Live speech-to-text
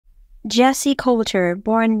Jessi Colter,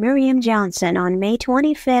 born Miriam Johnson on May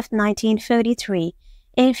 25, 1943,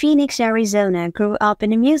 in Phoenix, Arizona, grew up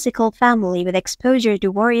in a musical family with exposure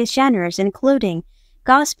to various genres including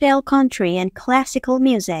gospel, country, and classical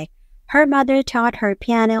music. Her mother taught her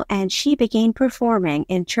piano and she began performing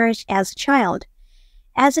in church as a child.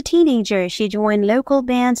 As a teenager, she joined local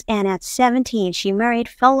bands and at 17 she married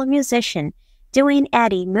fellow musician Dwayne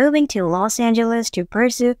Eddy, moving to Los Angeles to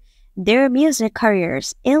pursue their music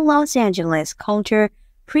careers. In Los Angeles, Coulter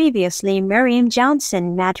previously Miriam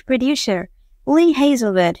Johnson met producer Lee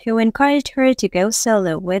Hazelwood, who encouraged her to go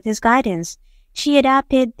solo with his guidance. She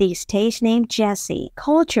adopted the stage name Jessi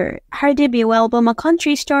Colter. Her debut album A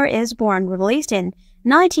Country Star Is Born, released in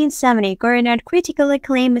 1970, garnered critical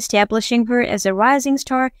acclaim, establishing her as a rising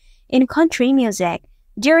star in country music.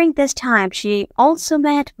 During this time, she also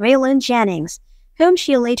met Waylon Jennings, whom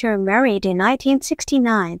she later married in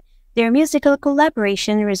 1969. Their musical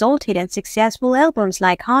collaboration resulted in successful albums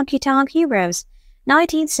like Honky Tonk Heroes,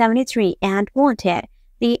 1973, and Wanted,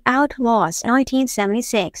 The Outlaws,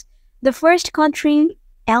 1976. The first country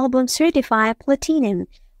album certified platinum.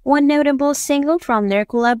 One notable single from their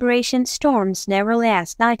collaboration, Storms Never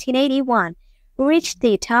Last, 1981, reached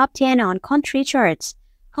the top 10 on country charts.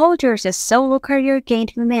 Coulter's solo career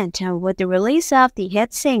gained momentum with the release of the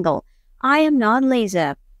hit single, I Am Not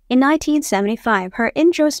Lazy. In 1975, her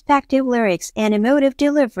introspective lyrics and emotive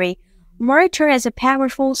delivery marked her as a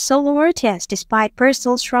powerful solo artist despite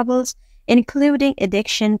personal struggles, including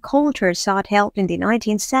addiction. Coulter sought help in the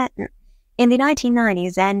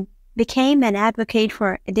 1990s and became an advocate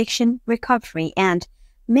for addiction recovery and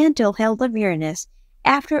mental health awareness.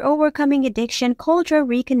 After overcoming addiction, Coulter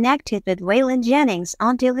reconnected with Waylon Jennings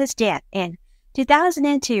until his death in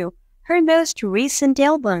 2002. Her most recent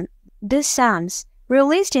album, The Psalms,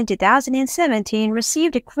 released in 2017,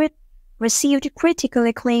 received critical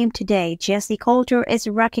acclaim. Today, Jessi Colter is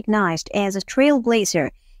recognized as a trailblazer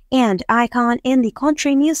and icon in the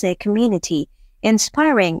country music community,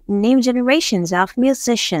 inspiring new generations of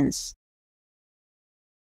musicians.